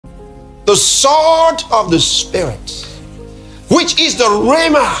The sword of the Spirit, which is the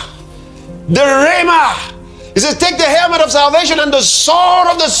Rhema. The Rhema. He says, take the helmet of salvation and the sword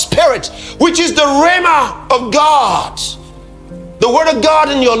of the Spirit, which is the Rhema of God. The word of God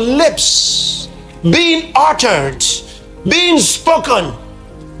in your lips, being uttered, being spoken,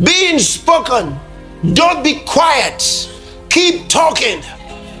 being spoken. Don't be quiet. Keep talking.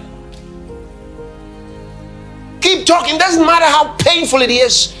 Keep talking. Doesn't matter how painful it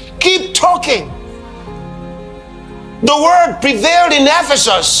is. Keep talking. The word prevailed in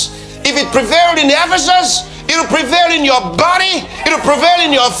Ephesus. If it prevailed in Ephesus, it will prevail in your body, it will prevail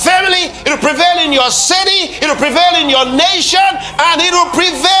in your family, it will prevail in your city, it will prevail in your nation, and it will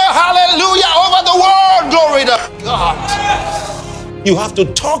prevail, hallelujah, over the world. Glory to God. You have to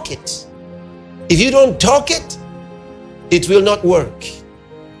talk it. If you don't talk it, it will not work.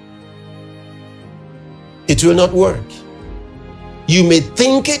 It will not work. You may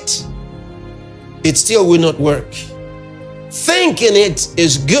think it, it still will not work. Thinking it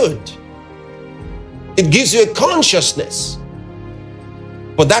is good. It gives you a consciousness.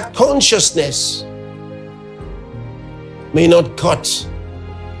 But that consciousness may not cut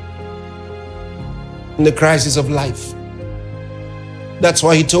in the crisis of life. That's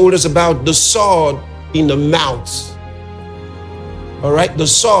why he told us about the sword in the mouth. All right, the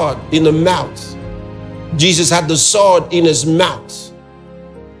sword in the mouth. Jesus had the sword in his mouth.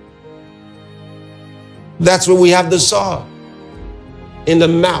 That's where we have the sword in the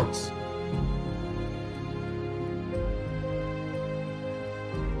mouth.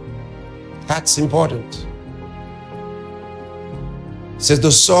 That's important. It says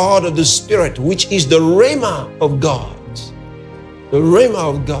the sword of the Spirit, which is the Rhema of God. The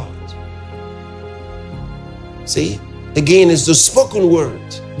Rhema of God. See, again, it's the spoken word.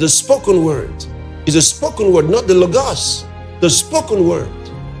 The spoken word is a spoken word, not the logos. The spoken word.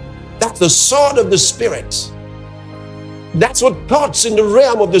 That's the sword of the Spirit. That's what cuts in the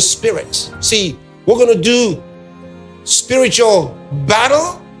realm of the Spirit. See, we're going to do spiritual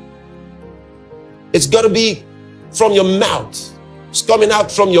battle. It's got to be from your mouth. It's coming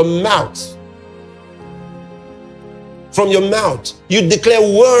out from your mouth. From your mouth. You declare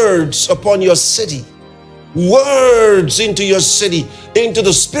words upon your city. Words into your city, into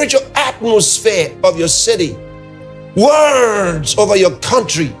the spiritual atmosphere of your city. Words over your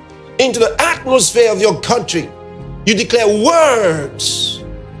country, into the atmosphere of your country. You declare words.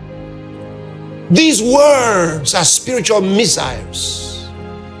 These words are spiritual missiles.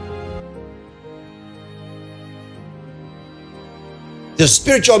 The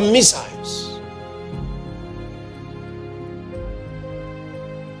spiritual missiles.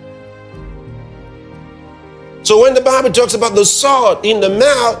 So when the Bible talks about the sword in the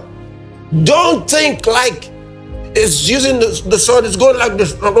mouth, don't think like it's using the sword, it's going like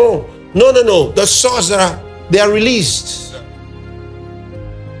this. No. The swords they are released.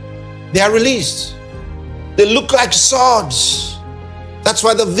 They are released. They look like swords. That's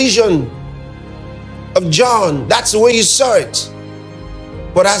why the vision of John, that's the way he saw it.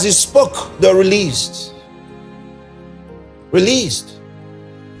 But as he spoke, they're released. Released.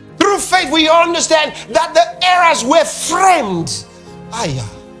 Through faith, we understand that the eras were framed.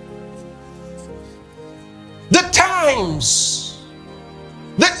 The times,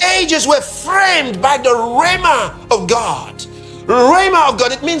 the ages were framed by the Rhema of God. Rhema of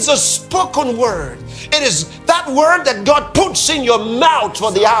God, it means a spoken word. It is that word that God puts in your mouth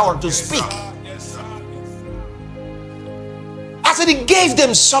for the hour to speak. I said he gave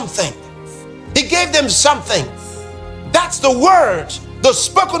them something. He gave them something. That's the word, the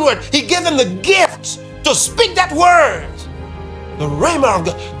spoken word. He gave them the gift to speak that word. The Rhema of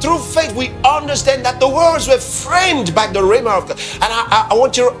God. Through faith, we understand that the words were framed by the Rhema of God. And I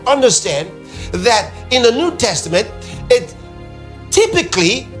want you to understand that in the New Testament, it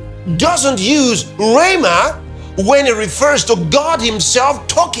typically doesn't use Rhema when it refers to God himself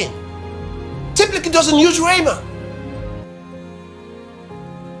talking. Typically doesn't use Rhema.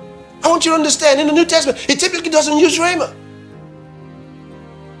 I want you to understand, in the New Testament, it typically doesn't use Rhema.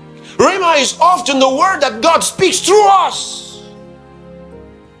 Rhema is often the word that God speaks through us.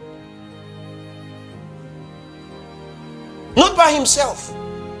 Not by himself.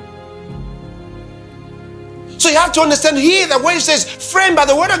 So you have to understand here that when it says framed by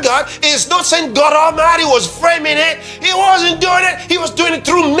the word of God, it's not saying God Almighty was framing it. He wasn't doing it. He was doing it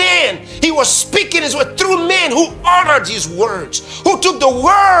through man. He was speaking his word through men who honored his words, who took the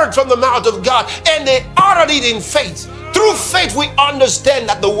word from the mouth of God and they honored it in faith. Through faith, we understand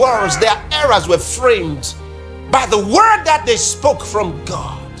that the words, their eras were framed by the word that they spoke from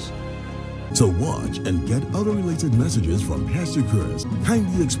God. To watch and get other related messages from Pastor Chris,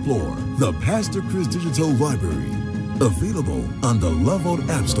 kindly explore the Pastor Chris Digital Library, available on the Lovell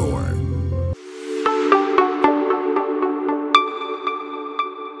App Store.